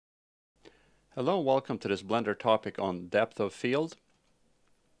Hello, welcome to this Blender topic on depth of field.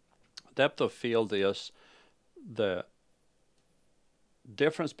 Depth of field is the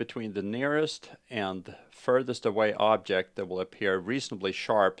difference between the nearest and furthest away object that will appear reasonably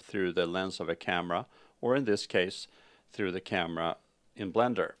sharp through the lens of a camera, or in this case, through the camera in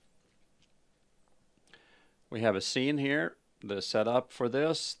Blender. We have a scene here, the setup for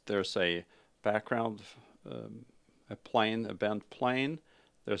this. There's a background, a plane, a bent plane.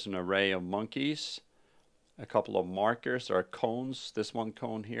 There's an array of monkeys, a couple of markers or cones, this one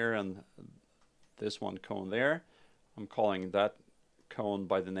cone here and this one cone there. I'm calling that cone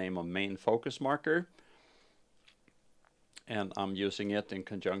by the name of main focus marker. And I'm using it in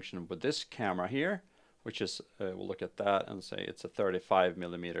conjunction with this camera here, which is, we'll look at that and say it's a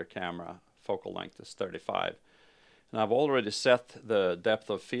 35mm camera. Focal length is 35. And I've already set the depth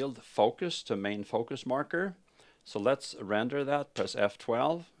of field focus to main focus marker. So let's render that, press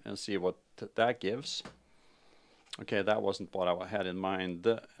F12 and see what that gives. Okay, that wasn't what I had in mind.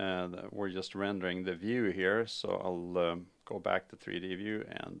 We're just rendering the view here, so I'll go back to 3D view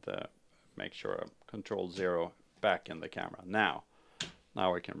and make sure I control 0 back in the camera. Now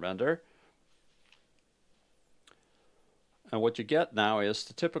we can render. And what you get now is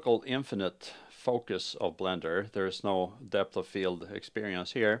the typical infinite focus of Blender. There's no depth of field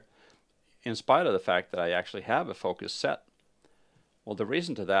experience here, in spite of the fact that I actually have a focus set. Well, the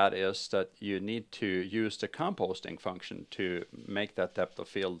reason to that is that you need to use the composting function to make that depth of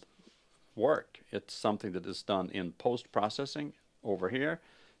field work. It's something that is done in post-processing. Over here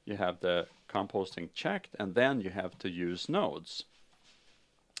you have the composting checked, and then you have to use nodes.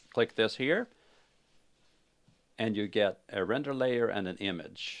 Click this here and you get a render layer and an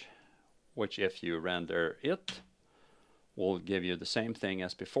image, which if you render it will give you the same thing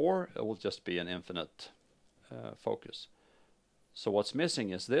as before. It will just be an infinite focus. So what's missing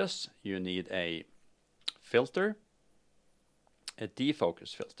is this. You need a filter, a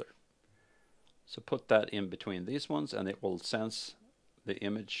defocus filter. So put that in between these ones and it will sense the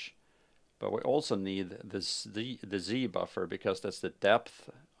image. But we also need this the Z buffer, because that's the depth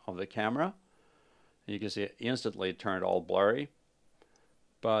of the camera. You can see it instantly turned all blurry.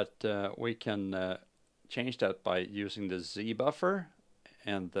 But we can change that by using the Z buffer,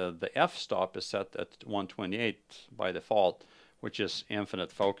 and the f-stop is set at 128 by default, which is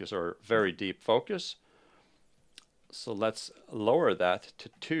infinite focus or very deep focus. So let's lower that to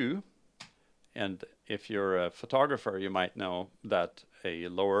 2. And if you're a photographer, you might know that a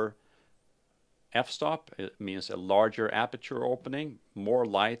lower f-stop, it means a larger aperture opening, more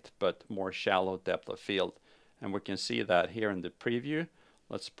light but more shallow depth of field. And we can see that here in the preview.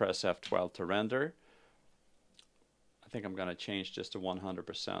 Let's press F12 to render. I think I'm going to change this to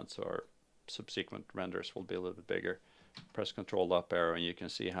 100% so our subsequent renders will be a little bit bigger. Press Ctrl up arrow and you can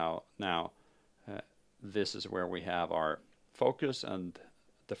see how now this is where we have our focus and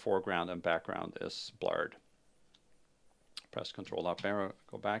the foreground and background is blurred. Press Ctrl up arrow,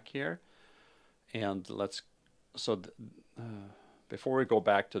 go back here, and let's, before we go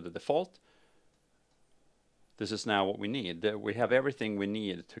back to the default, this is now what we need. We have everything we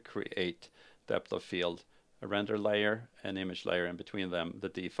need to create depth of field. A render layer, an image layer in between them, the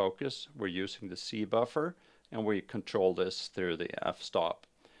defocus. We're using the C buffer, and we control this through the f-stop.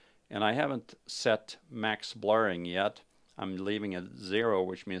 And I haven't set max blurring yet. I'm leaving it 0,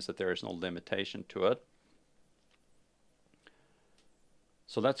 which means that there is no limitation to it.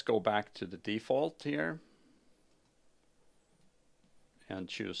 So let's go back to the default here and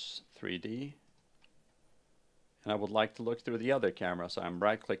choose 3D. And I would like to look through the other camera, so I'm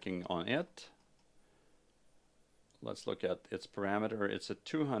right-clicking on it. Let's look at its parameter. It's a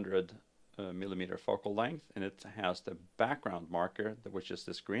 200mm focal length, and it has the background marker, which is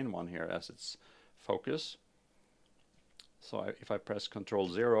this green one here, as its focus. So if I press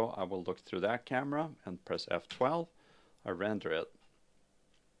Ctrl 0, I will look through that camera and press F12. I render it.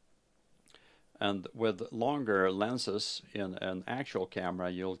 And with longer lenses in an actual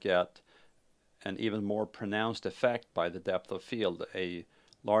camera, you'll get an even more pronounced effect by the depth of field. A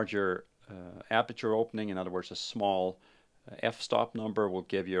larger aperture opening, in other words a small f-stop number, will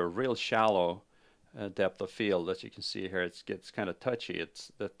give you a real shallow depth of field. As you can see here, it gets kind of touchy. It's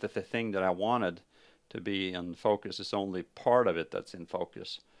the thing that I wanted to be in focus is only part of it that's in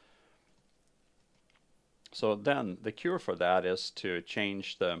focus. So then the cure for that is to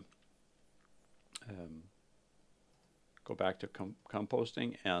change the go back to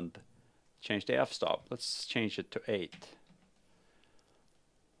composting and change the f-stop. Let's change it to 8.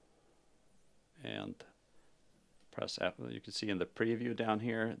 And press F. You can see in the preview down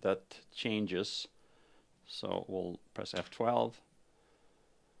here that changes. So we'll press F12.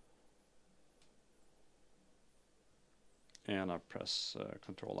 And I press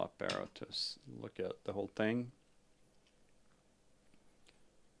Control up arrow to look at the whole thing.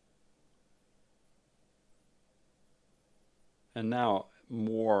 And now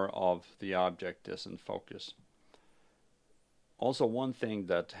more of the object is in focus. Also, one thing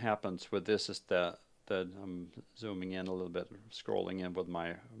that happens with this is that I'm zooming in a little bit, scrolling in with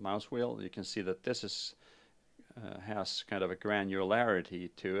my mouse wheel. You can see that this is has kind of a granularity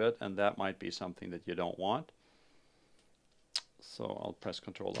to it, and that might be something that you don't want. So I'll press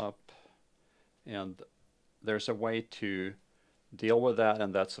Control up, and there's a way to deal with that,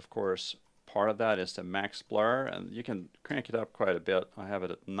 and that's of course part of that is the max blur, and you can crank it up quite a bit. I have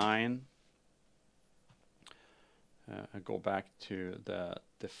it at 9. I go back to the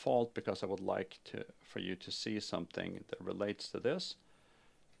default because I would like for you to see something that relates to this,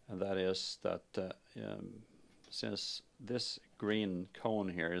 and that is that since this green cone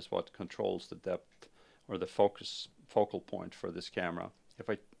here is what controls the depth or the focal point for this camera, if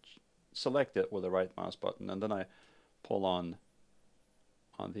I select it with the right mouse button and then I pull on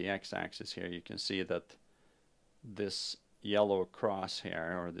the x-axis here, you can see that this yellow cross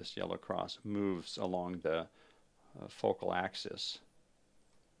here, or this yellow cross, moves along the focal axis.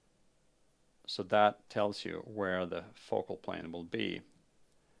 So that tells you where the focal plane will be.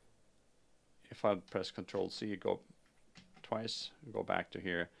 If I press Control C, go twice, go back to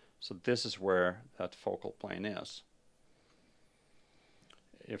here. So this is where that focal plane is.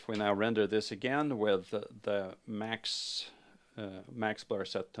 If we now render this again with the max blur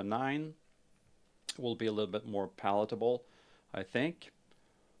set to 9, it will be a little bit more palatable, I think.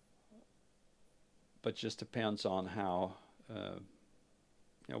 But just depends on how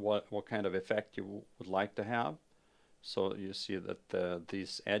what kind of effect you would like to have. So you see that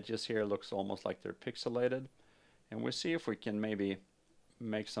these edges here looks almost like they're pixelated, and we'll see if we can maybe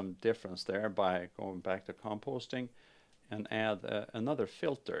make some difference there by going back to composting and add another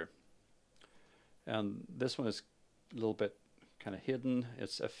filter. And this one is a little bit kind of hidden.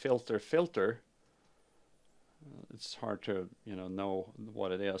 It's a filter. It's hard to know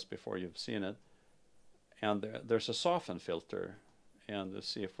what it is before you've seen it. And there's a soften filter, and let's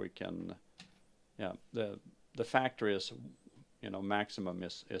see if we can. Yeah, the factor is, maximum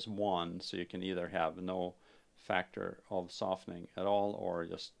is 1, so you can either have no factor of softening at all, or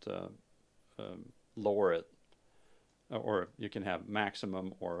just lower it, or you can have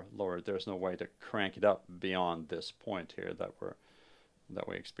maximum or lower it. There's no way to crank it up beyond this point here that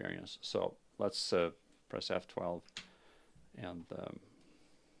we experience. So let's press F12 and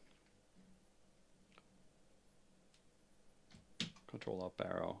Control up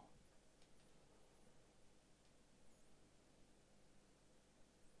arrow.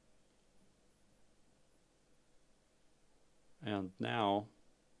 And now,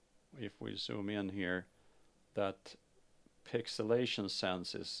 if we zoom in here, that pixelation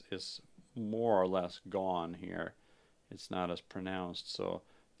sense is more or less gone here. It's not as pronounced. So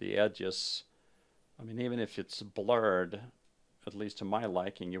the edges, I mean, even if it's blurred, at least to my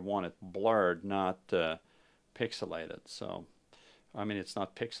liking, you want it blurred, not pixelated. So, I mean, it's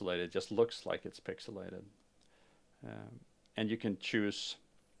not pixelated, it just looks like it's pixelated. And you can choose,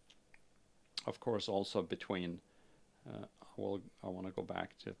 of course, also between, I want to go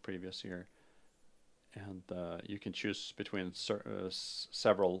back to the previous here, and you can choose between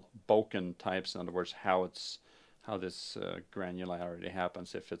several bokeh types. In other words, how this granularity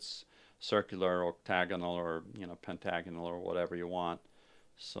happens, if it's circular, octagonal, or pentagonal, or whatever you want.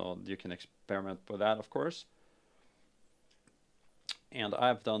 So you can experiment with that, of course. And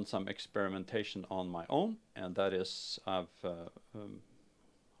I've done some experimentation on my own, and that is I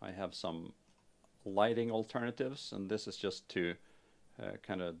have some lighting alternatives, and this is just to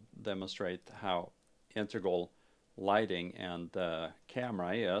kind of demonstrate how integral lighting and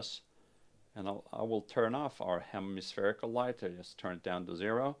camera is. And I will turn off our hemispherical light. I just turn it down to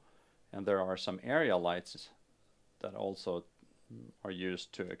 0, and there are some area lights that also are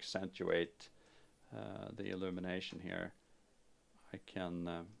used to accentuate the illumination here. I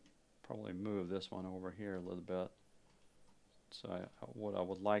can probably move this one over here a little bit. So what I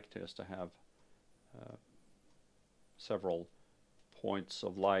would like is to have several points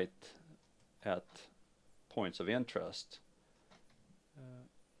of light at points of interest.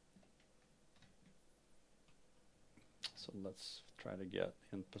 So let's try to get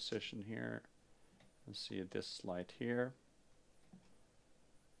in position here and see this light here.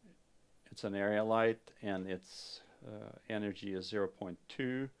 It's an area light, and its energy is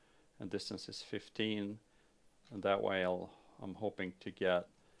 0.2 and distance is 15, and that way I'm hoping to get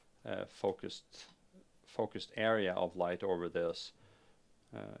a focused area of light over this.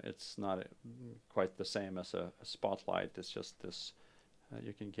 It's not quite the same as a spotlight. It's just this,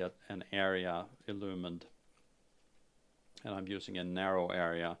 you can get an area illumined, and I'm using a narrow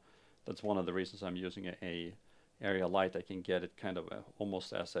area. That's one of the reasons I'm using a area light. I can get it kind of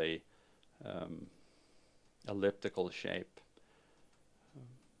almost as a elliptical shape.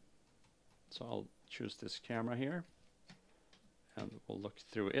 So I'll choose this camera here, and we'll look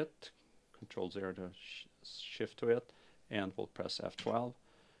through it. Control 0 to shift to it, and we'll press F12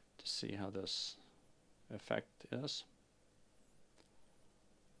 to see how this effect is.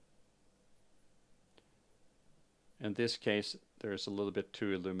 In this case, there's a little bit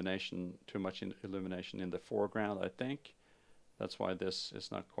too much illumination in the foreground, I think. That's why this is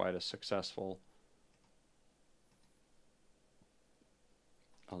not quite as successful.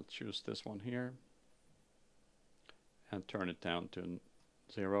 I'll choose this one here and turn it down to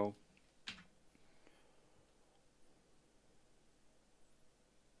 0.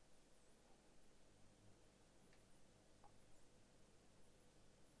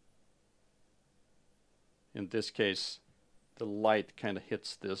 In this case, the light kind of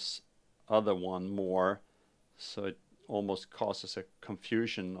hits this other one more, so it almost causes a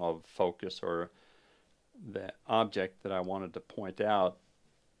confusion of focus, or the object that I wanted to point out,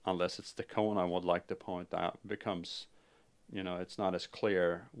 unless it's the cone I would like to point out, becomes, you know, it's not as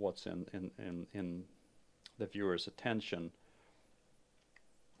clear what's in the viewer's attention.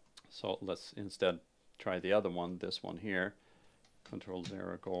 So let's instead try the other one, this one here. Control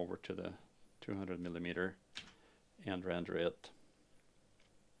 0, go over to the 200 millimeter and render it.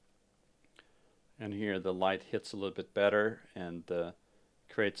 And here the light hits a little bit better, and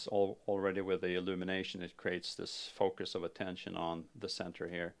creates already with the illumination, it creates this focus of attention on the center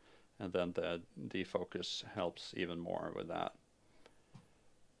here, and then the defocus helps even more with that.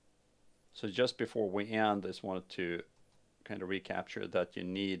 So just before we end, I just wanted to kind of recapture that you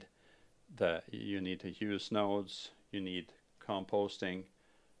need to use nodes, you need composting.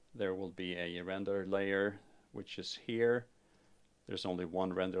 There will be a render layer, which is here. There's only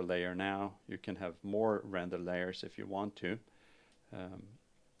one render layer now. You can have more render layers if you want to.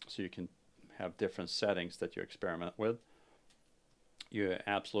 So you can have different settings that you experiment with. You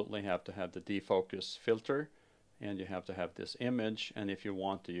absolutely have to have the defocus filter, and you have to have this image, and if you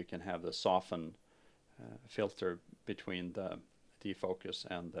want to, you can have the soften filter between the defocus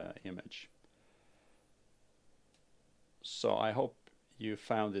and the image. So I hope you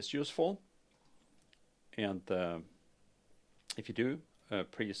found this useful, and if you do,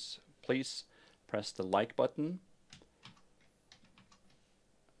 please press the like button,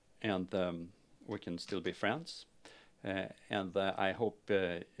 and we can still be friends. And I hope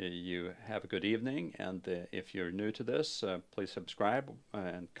you have a good evening, and if you're new to this, please subscribe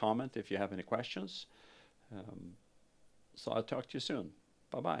and comment if you have any questions. So I'll talk to you soon.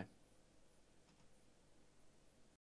 Bye-bye.